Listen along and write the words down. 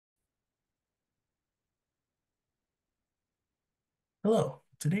Hello,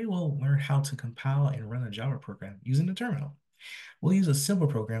 today we'll learn how to compile and run a Java program using the terminal. We'll use a simple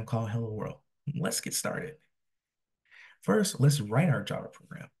program called Hello World. Let's get started. First, let's write our Java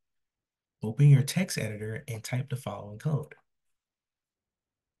program. Open your text editor and type the following code.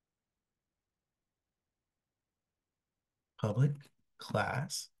 Public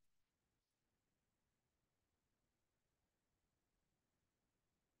class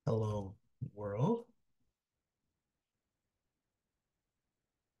hello world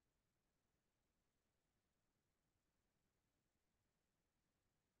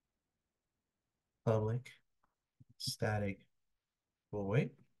public static void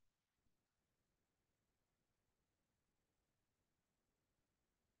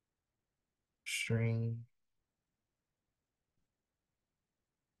string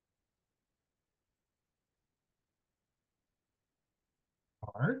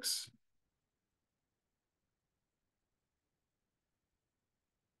args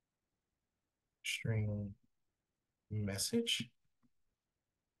string message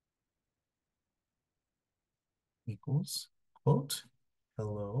equals quote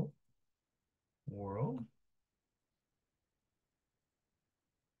hello world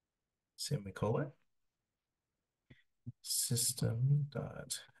semicolon system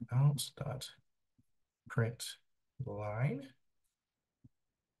dot out dot print line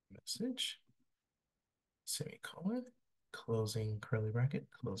message semicolon closing curly bracket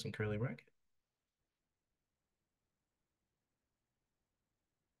closing curly bracket.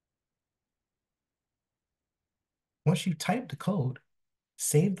 Once you type the code,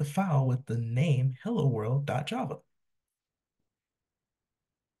 save the file with the name hello world.java.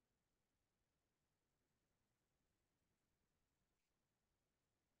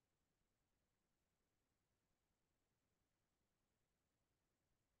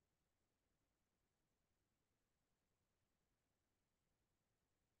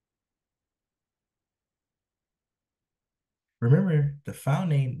 Remember, the file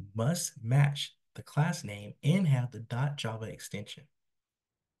name must match the class name and have the .java extension.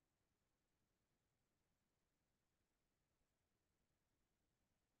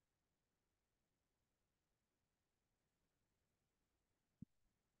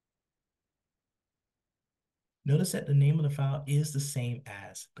 Notice that the name of the file is the same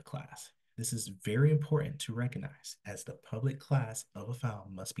as the class. This is very important to recognize, as the public class of a file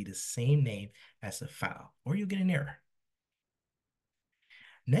must be the same name as the file, or you'll get an error.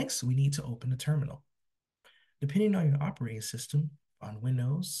 Next, we need to open the terminal. Depending on your operating system, on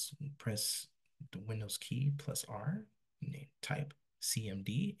Windows, press the Windows key plus R, type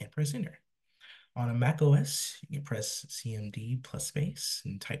CMD, and press enter. On a Mac OS, you can press CMD plus space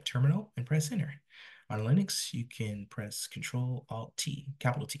and type terminal and press enter. On Linux, you can press Control Alt T,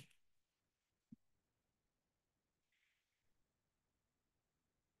 capital T.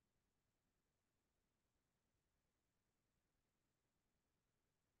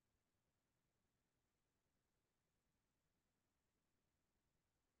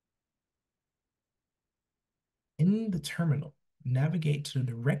 In the terminal, navigate to the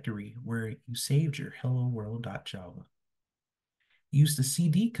directory where you saved your hello world.java. Use the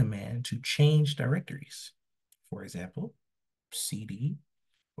cd command to change directories. For example, cd,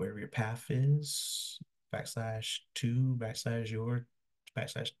 wherever your path is, backslash to, backslash your,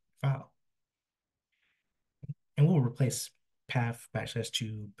 backslash file. And we'll replace path, backslash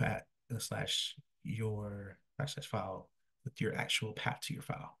to, backslash your, backslash file with your actual path to your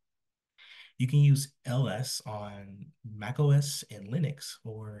file. You can use ls on macOS and Linux,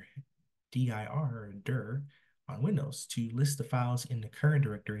 or dir or dir on Windows to list the files in the current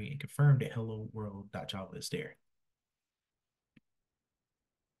directory and confirm that hello world.java is there.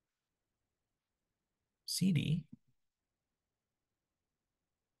 cd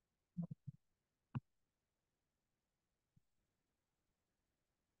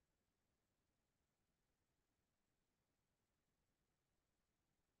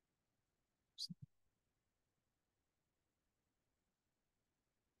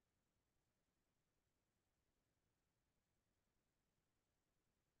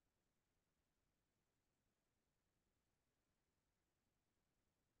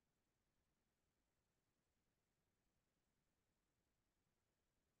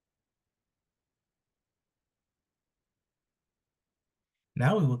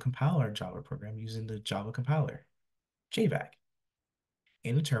Now we will compile our Java program using the Java compiler, javac.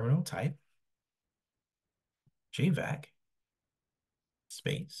 In the terminal, type javac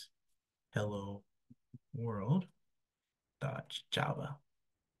space hello world.java.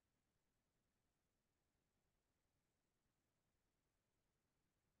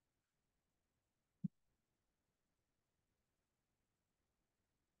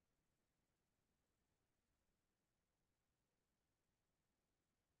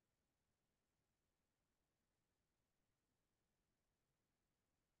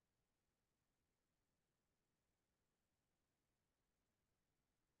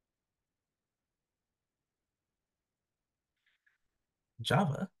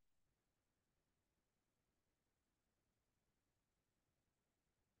 Java,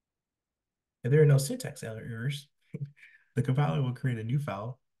 if there are no syntax errors, the compiler will create a new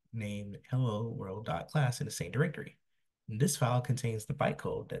file named hello world.class in the same directory. And this file contains the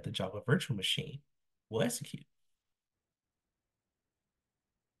bytecode that the Java virtual machine will execute.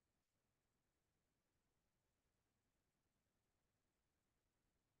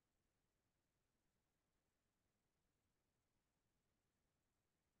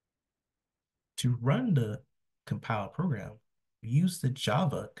 To run the compiled program, use the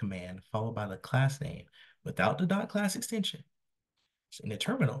Java command followed by the class name without the .class extension. So in the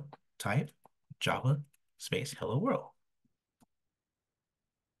terminal, type Java space hello world.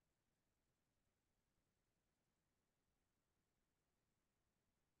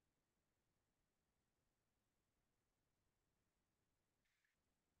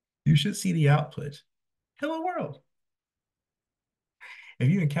 You should see the output. Hello world. If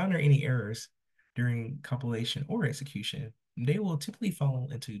you encounter any errors during compilation or execution, they will typically fall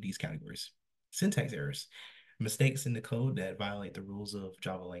into these categories. Syntax errors, mistakes in the code that violate the rules of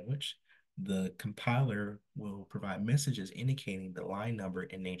Java language. The compiler will provide messages indicating the line number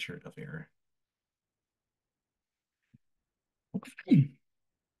and nature of error.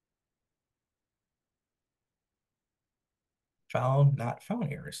 File not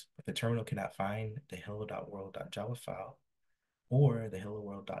found errors. If the terminal cannot find the hello.world.java file or the hello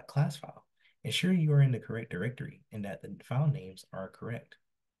world.class file, ensure you are in the correct directory and that the file names are correct.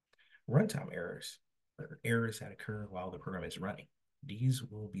 Runtime errors or errors that occur while the program is running. These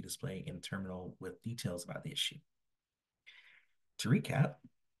will be displayed in the terminal with details about the issue. To recap,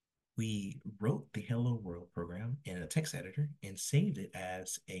 we wrote the Hello World program in a text editor and saved it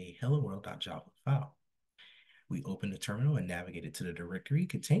as a hello world.java file. We opened the terminal and navigated to the directory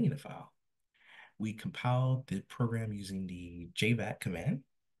containing the file. We compiled the program using the javac command,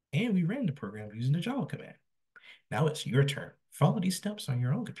 and we ran the program using the Java command. Now it's your turn. Follow these steps on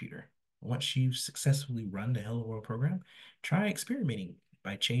your own computer. Once you've successfully run the Hello World program, try experimenting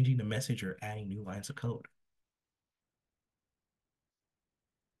by changing the message or adding new lines of code.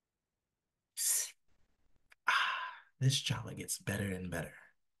 Ah, this Java gets better and better.